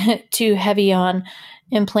get too heavy on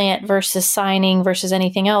implant versus signing versus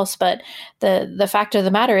anything else, but the fact of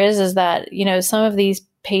the matter is that, some of these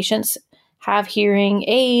patients have hearing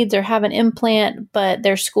aids or have an implant, but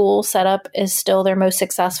their school setup is still their most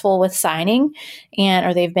successful with signing,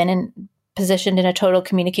 or they've been positioned in a total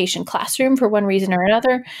communication classroom for one reason or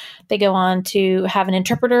another. They go on to have an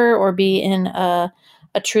interpreter or be in a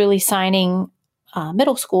truly signing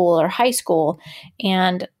middle school or high school.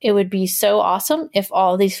 And it would be so awesome if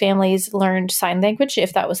all these families learned sign language,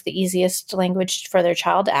 if that was the easiest language for their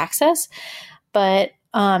child to access. But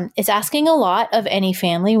it's asking a lot of any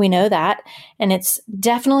family. We know that. And it's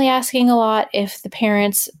definitely asking a lot if the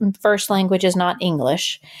parent's first language is not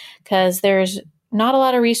English, because there's not a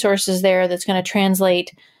lot of resources there that's going to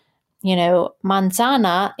translate,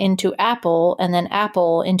 manzana into apple and then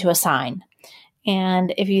apple into a sign.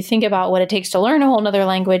 And if you think about what it takes to learn a whole nother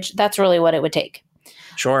language, that's really what it would take.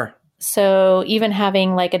 Sure. So even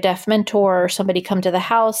having like a deaf mentor or somebody come to the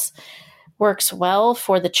house works well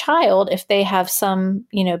for the child if they have some,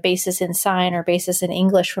 basis in sign or basis in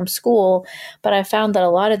English from school. But I found that a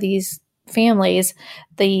lot of these families,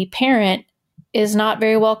 the parent is not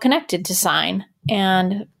very well connected to sign.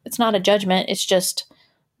 And it's not a judgment. It's just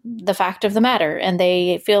the fact of the matter. And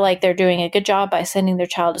they feel like they're doing a good job by sending their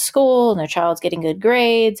child to school and their child's getting good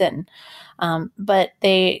grades. And, but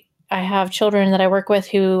I have children that I work with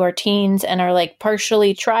who are teens and are like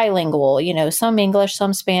partially trilingual, some English,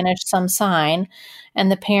 some Spanish, some sign, and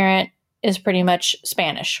the parent is pretty much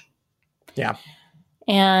Spanish. Yeah.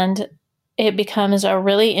 And it becomes a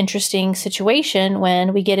really interesting situation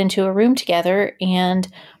when we get into a room together, and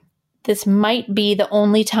this might be the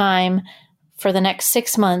only time for the next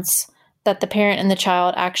 6 months that the parent and the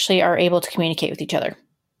child actually are able to communicate with each other,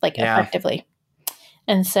 effectively.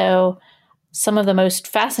 And so some of the most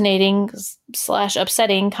fascinating /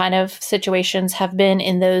 upsetting kind of situations have been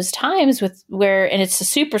in those times and it's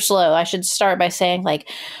super slow. I should start by saying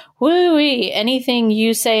woo-wee, anything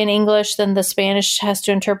you say in English, then the Spanish has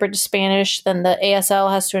to interpret to Spanish, then the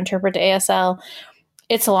ASL has to interpret to ASL.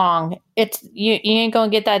 It's long. You ain't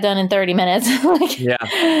going to get that done in 30 minutes.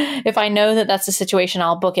 If I know that that's the situation,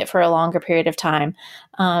 I'll book it for a longer period of time.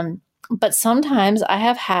 But sometimes I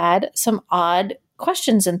have had some odd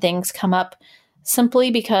questions and things come up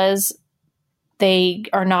simply because they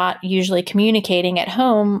are not usually communicating at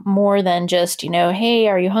home more than just, hey,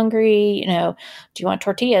 are you hungry? Do you want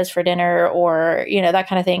tortillas for dinner? Or, that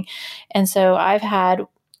kind of thing. And so I've had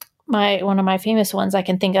one of my famous ones I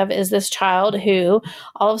can think of is this child who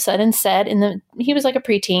all of a sudden said he was like a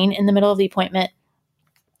preteen in the middle of the appointment,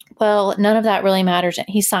 well, none of that really matters.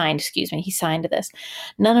 He signed this.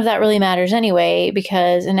 None of that really matters anyway,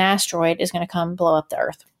 because an asteroid is going to come blow up the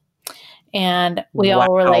Earth. And we all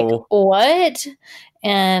were like, what?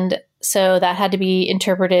 And so that had to be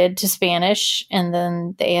interpreted to Spanish. And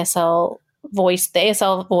then the ASL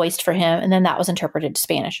voiced for him. And then that was interpreted to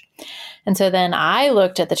Spanish. And so then I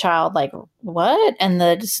looked at the child like, what? And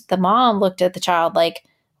the mom looked at the child like,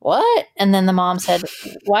 what? And then the mom said,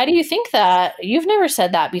 why do you think that? You've never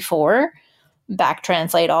said that before. Back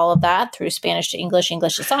translate all of that through Spanish to English,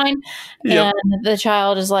 English to sign. Yep. And the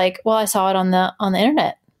child is like, well, I saw it on the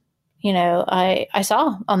internet. I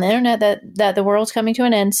saw on the internet that the world's coming to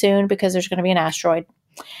an end soon because there's going to be an asteroid.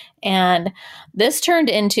 And this turned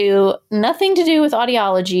into nothing to do with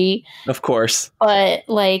audiology. Of course. But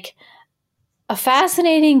like a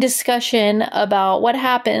fascinating discussion about what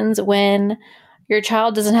happens when your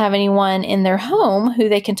child doesn't have anyone in their home who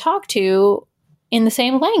they can talk to in the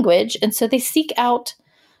same language. And so they seek out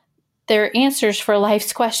their answers for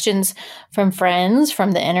life's questions from friends,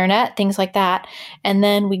 from the internet, things like that. And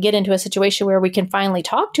then we get into a situation where we can finally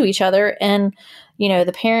talk to each other. And,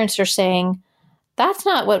 the parents are saying, that's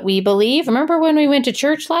not what we believe. Remember when we went to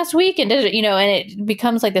church last week and did it, and it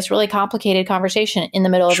becomes like this really complicated conversation in the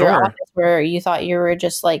middle of your office where you thought you were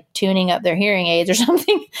just like tuning up their hearing aids or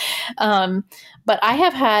something. But I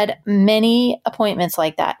have had many appointments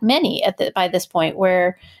like that, many by this point,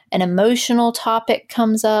 where an emotional topic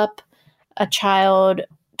comes up, a child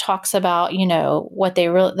talks about, what they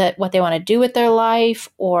what they want to do with their life,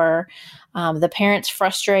 or the parent's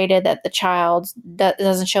frustrated that the child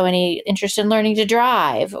doesn't show any interest in learning to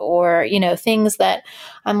drive, or, things that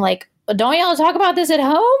I'm like, don't y'all talk about this at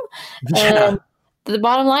home? Yeah. And the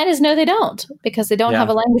bottom line is no, they don't, because they don't have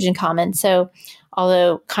a language in common. So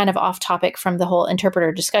although kind of off topic from the whole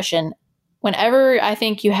interpreter discussion, whenever I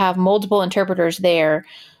think you have multiple interpreters there,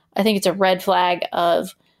 I think it's a red flag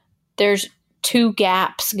of there's two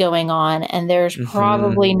gaps going on, and there's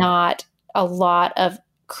probably not a lot of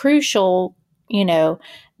crucial,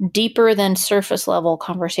 deeper than surface level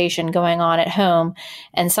conversation going on at home.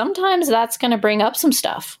 And sometimes that's going to bring up some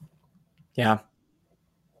stuff. Yeah.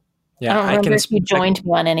 Yeah. I don't remember if you joined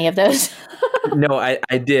me on any of those. No,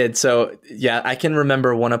 I did. So yeah, I can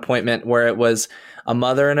remember one appointment where it was a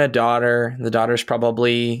mother and a daughter. The daughter's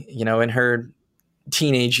probably, in her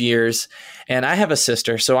teenage years. And I have a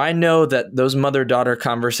sister. So I know that those mother-daughter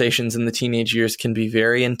conversations in the teenage years can be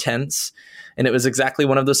very intense. And it was exactly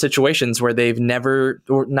one of those situations where they've never,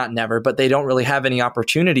 or not never, but they don't really have any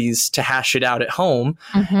opportunities to hash it out at home.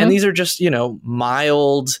 And these are just,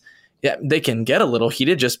 mild. Yeah, they can get a little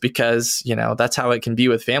heated just because, that's how it can be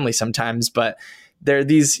with family sometimes. But there are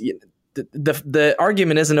these, the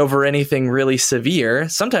argument isn't over anything really severe.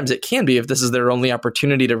 Sometimes it can be if this is their only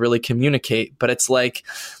opportunity to really communicate. But it's like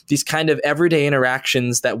these kind of everyday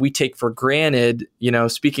interactions that we take for granted,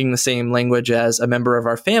 speaking the same language as a member of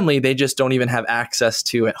our family, they just don't even have access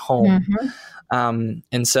to at home.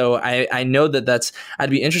 And so I know that I'd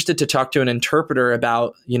be interested to talk to an interpreter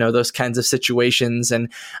about, those kinds of situations.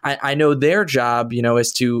 And I know their job,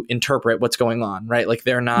 is to interpret what's going on, right? Like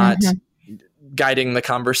they're not guiding the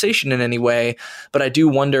conversation in any way, but I do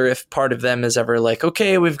wonder if part of them is ever like,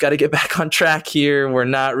 okay, we've got to get back on track here. We're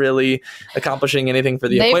not really accomplishing anything for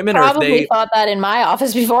the appointment. Or if they thought that in my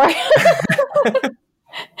office before.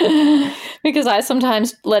 Because I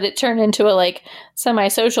sometimes let it turn into a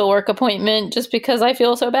semi-social work appointment just because I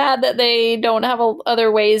feel so bad that they don't have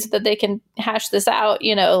other ways that they can hash this out, are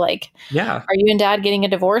you and dad getting a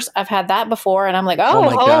divorce? I've had that before, and I'm like,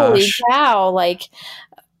 holy cow,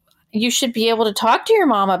 you should be able to talk to your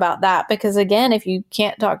mom about that, because again, if you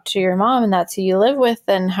can't talk to your mom and that's who you live with,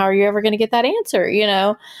 then how are you ever going to get that answer,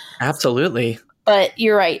 Absolutely. But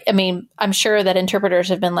you're right. I mean, I'm sure that interpreters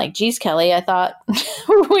have been like, geez, Kelly, I thought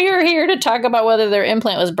we were here to talk about whether their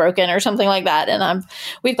implant was broken or something like that. And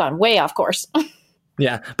we've gone way off course.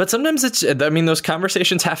 Yeah. But sometimes those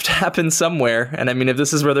conversations have to happen somewhere. And if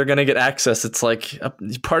this is where they're going to get access, it's like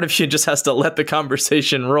part of you just has to let the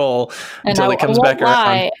conversation roll until it comes back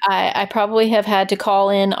around. I probably have had to call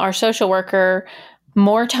in our social worker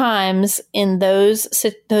more times in those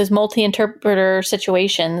multi-interpreter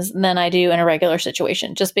situations than I do in a regular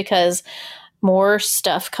situation, just because more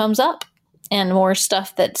stuff comes up and more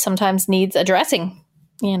stuff that sometimes needs addressing,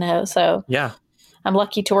 so yeah. I'm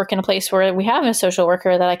lucky to work in a place where we have a social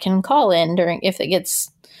worker that I can call in if it gets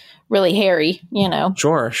really hairy,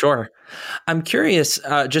 Sure. I'm curious,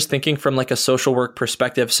 just thinking from a social work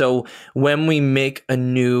perspective. So when we make a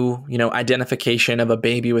new, identification of a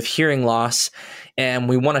baby with hearing loss, and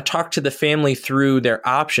we want to talk to the family through their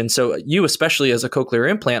options. So you, especially as a cochlear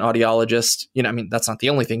implant audiologist, that's not the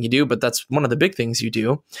only thing you do, but that's one of the big things you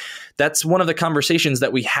do. That's one of the conversations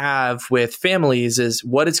that we have with families is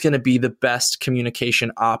what is going to be the best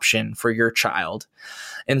communication option for your child.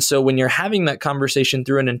 And so when you're having that conversation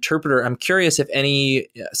through an interpreter, I'm curious if any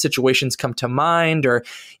situations come to mind, or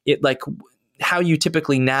how you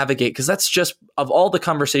typically navigate, because that's just, of all the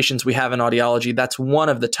conversations we have in audiology, that's one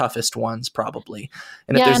of the toughest ones probably.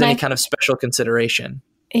 And if there's any kind of special consideration.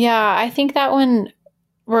 Yeah, I think that one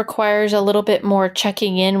requires a little bit more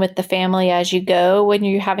checking in with the family as you go when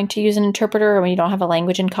you're having to use an interpreter or when you don't have a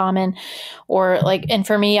language in common, or and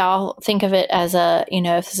for me, I'll think of it as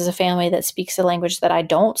if this is a family that speaks a language that I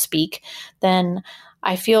don't speak, then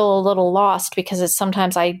I feel a little lost, because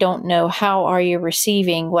sometimes I don't know how are you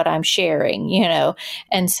receiving what I'm sharing,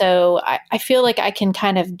 and so I feel like I can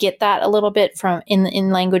kind of get that a little bit from in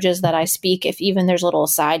languages that I speak. If even there's little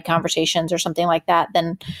side conversations or something like that,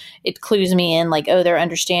 then it clues me in they're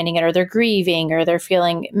understanding it, or they're grieving, or they're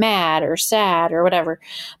feeling mad or sad or whatever.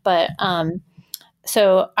 But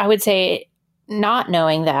so I would say, not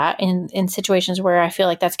knowing that in situations where I feel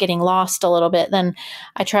like that's getting lost a little bit, then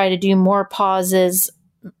I try to do more pauses.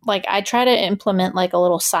 I try to implement a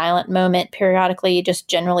little silent moment periodically, just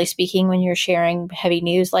generally speaking, when you're sharing heavy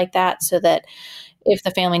news like that, so that if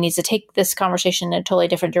the family needs to take this conversation in a totally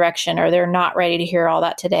different direction, or they're not ready to hear all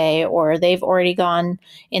that today, or they've already gone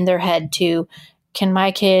in their head to, can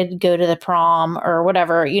my kid go to the prom or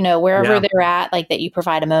whatever, wherever they're at, like that you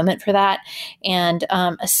provide a moment for that. And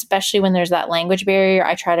especially when there's that language barrier,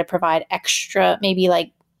 I try to provide extra, maybe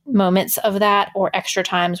like moments of that, or extra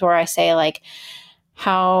times where I say like,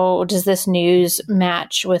 how does this news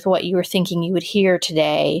match with what you were thinking you would hear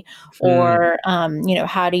today? Or,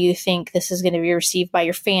 how do you think this is going to be received by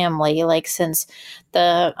your family? Like, since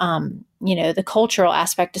the, the cultural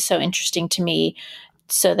aspect is so interesting to me,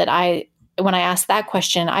 so that when I ask that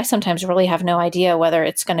question, I sometimes really have no idea whether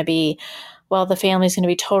it's going to be, well, the family's going to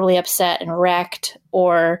be totally upset and wrecked,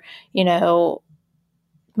 or,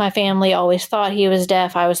 my family always thought he was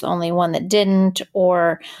deaf, I was the only one that didn't,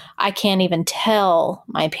 or I can't even tell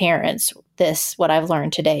my parents what I've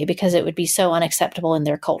learned today, because it would be so unacceptable in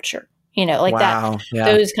their culture. That,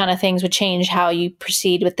 those kind of things would change how you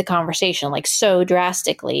proceed with the conversation, like so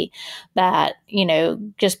drastically that,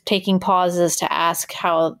 just taking pauses to ask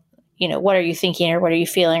how, what are you thinking, or what are you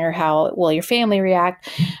feeling, or how will your family react,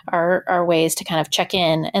 are ways to kind of check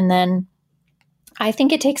in. And then I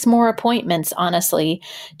think it takes more appointments, honestly,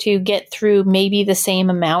 to get through maybe the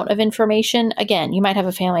same amount of information. Again, you might have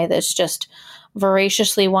a family that's just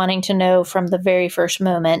voraciously wanting to know from the very first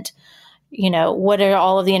moment, what are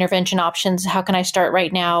all of the intervention options? How can I start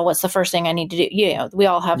right now? What's the first thing I need to do? We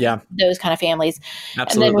all have those kind of families.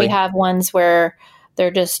 Absolutely. And then we have ones where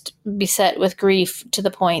they're just beset with grief to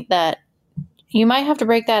the point that you might have to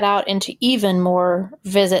break that out into even more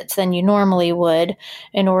visits than you normally would,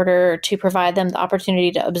 in order to provide them the opportunity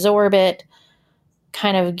to absorb it,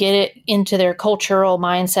 kind of get it into their cultural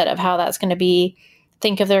mindset of how that's going to be,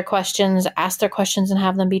 think of their questions, ask their questions, and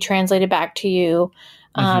have them be translated back to you.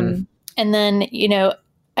 And then,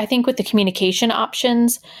 I think with the communication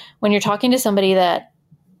options, when you're talking to somebody that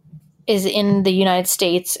is in the United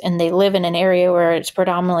States and they live in an area where it's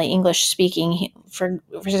predominantly English speaking, for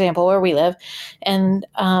example, where we live, and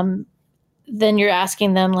then you're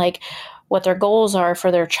asking them like what their goals are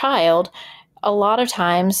for their child, a lot of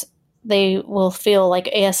times they will feel like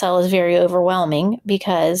ASL is very overwhelming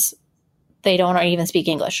because they don't even speak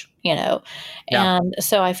English, And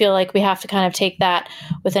so I feel like we have to kind of take that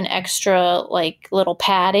with an extra like little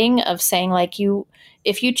padding of saying like,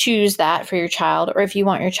 if you choose that for your child, or if you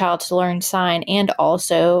want your child to learn sign and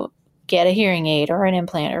also get a hearing aid or an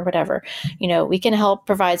implant or whatever, we can help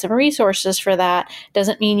provide some resources for that.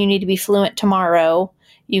 Doesn't mean you need to be fluent tomorrow.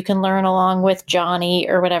 You can learn along with Johnny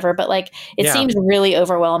or whatever, but like, it seems really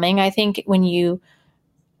overwhelming. I think when you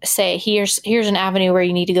say, here's an avenue where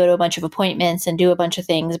you need to go to a bunch of appointments and do a bunch of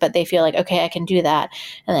things, but they feel like, okay, I can do that.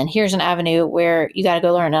 And then here's an avenue where you got to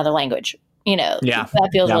go learn another language, that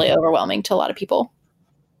feels really overwhelming to a lot of people.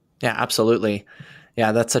 Yeah, absolutely.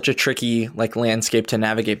 Yeah, that's such a tricky like landscape to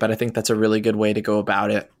navigate, but I think that's a really good way to go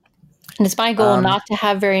about it. And it's my goal not to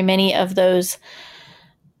have very many of those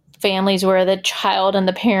families where the child and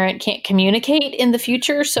the parent can't communicate in the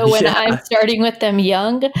future. So when I'm starting with them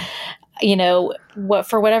young,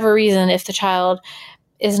 for whatever reason, if the child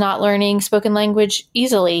is not learning spoken language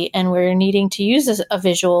easily and we're needing to use a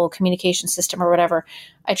visual communication system or whatever,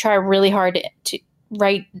 I try really hard to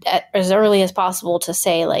right as early as possible to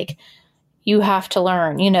say like, you have to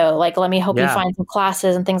learn, like, let me help you find some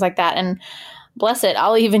classes and things like that. And bless it,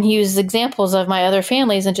 I'll even use examples of my other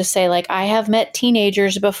families and just say like, I have met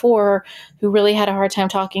teenagers before who really had a hard time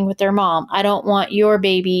talking with their mom. I don't want your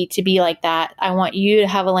baby to be like that. I want you to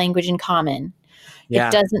have a language in common. It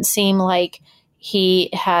doesn't seem like he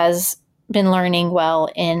has been learning well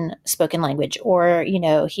in spoken language, or,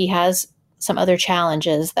 he has some other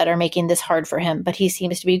challenges that are making this hard for him, but he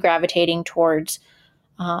seems to be gravitating towards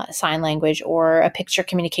sign language or a picture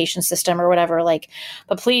communication system or whatever. Like,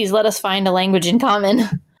 but please let us find a language in common.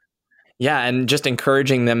 Yeah, and just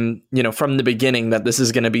encouraging them, from the beginning that this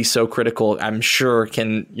is going to be so critical. I'm sure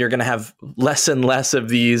you're going to have less and less of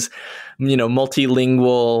these,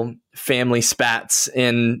 multilingual family spats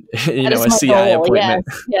in, a CI appointment.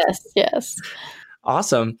 Yes.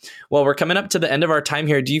 Awesome. Well, we're coming up to the end of our time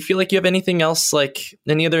here. Do you feel like you have anything else, like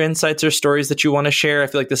any other insights or stories that you want to share? I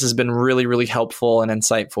feel like this has been really, really helpful and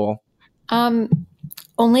insightful.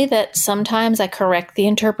 Only that sometimes I correct the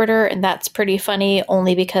interpreter, and that's pretty funny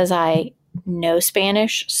only because I know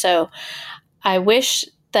Spanish. So I wish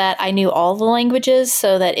that I knew all the languages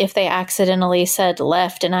so that if they accidentally said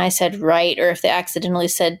left and I said right, or if they accidentally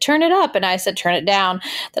said turn it up and I said turn it down,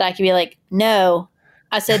 that I could be like, no,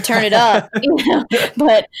 I said turn it up.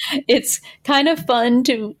 But it's kind of fun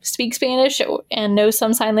to speak Spanish and know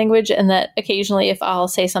some sign language, and that occasionally if I'll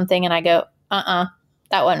say something and I go, that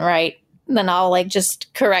wasn't right, then I'll like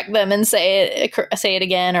just correct them and say it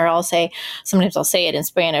again, or sometimes I'll say it in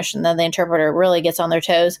Spanish, and then the interpreter really gets on their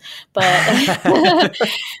toes. But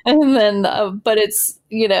and then, but it's,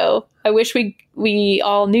 I wish we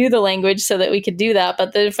all knew the language so that we could do that.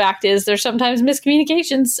 But the fact is, there's sometimes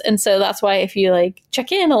miscommunications, and so that's why if you like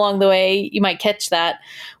check in along the way, you might catch that.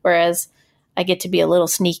 Whereas I get to be a little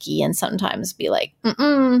sneaky and sometimes be like,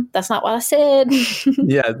 that's not what I said.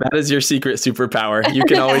 Yeah, that is your secret superpower. You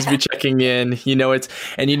can always be checking in, you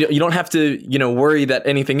don't have to, worry that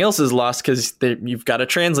anything else is lost because you've got a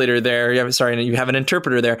translator there. You have an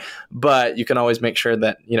interpreter there, but you can always make sure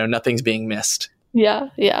that, nothing's being missed. Yeah.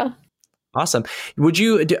 Awesome. Would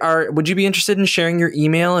you be interested in sharing your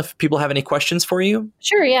email if people have any questions for you?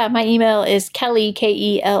 Sure. Yeah. My email is Kelly,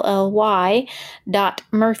 KELLY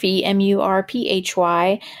 .Murphy,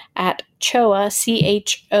 MURPHY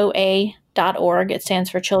 @CHOA.org. It stands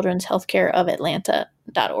for Children's Healthcare of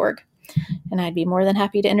Atlanta.org. And I'd be more than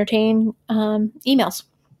happy to entertain emails.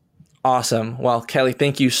 Awesome. Well, Kelly,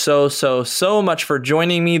 thank you so much for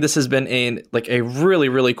joining me. This has been a really,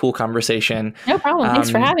 really cool conversation. No problem. Thanks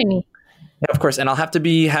for having me. Yeah, of course. And I'll have to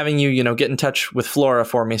be having you, get in touch with Flora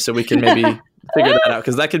for me so we can maybe figure that out,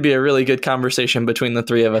 because that could be a really good conversation between the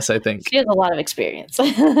three of us, I think. She has a lot of experience.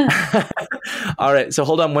 All right. So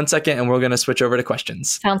hold on one second and we're going to switch over to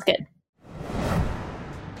questions. Sounds good.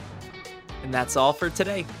 And that's all for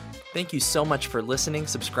today. Thank you so much for listening,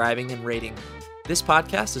 subscribing, and rating. This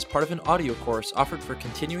podcast is part of an audio course offered for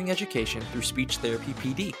continuing education through Speech Therapy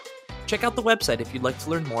PD. Check out the website if you'd like to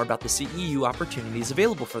learn more about the CEU opportunities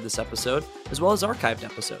available for this episode, as well as archived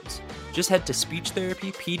episodes. Just head to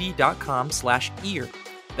speechtherapypd.com/ear.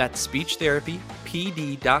 That's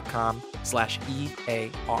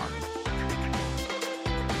speechtherapypd.com/EAR.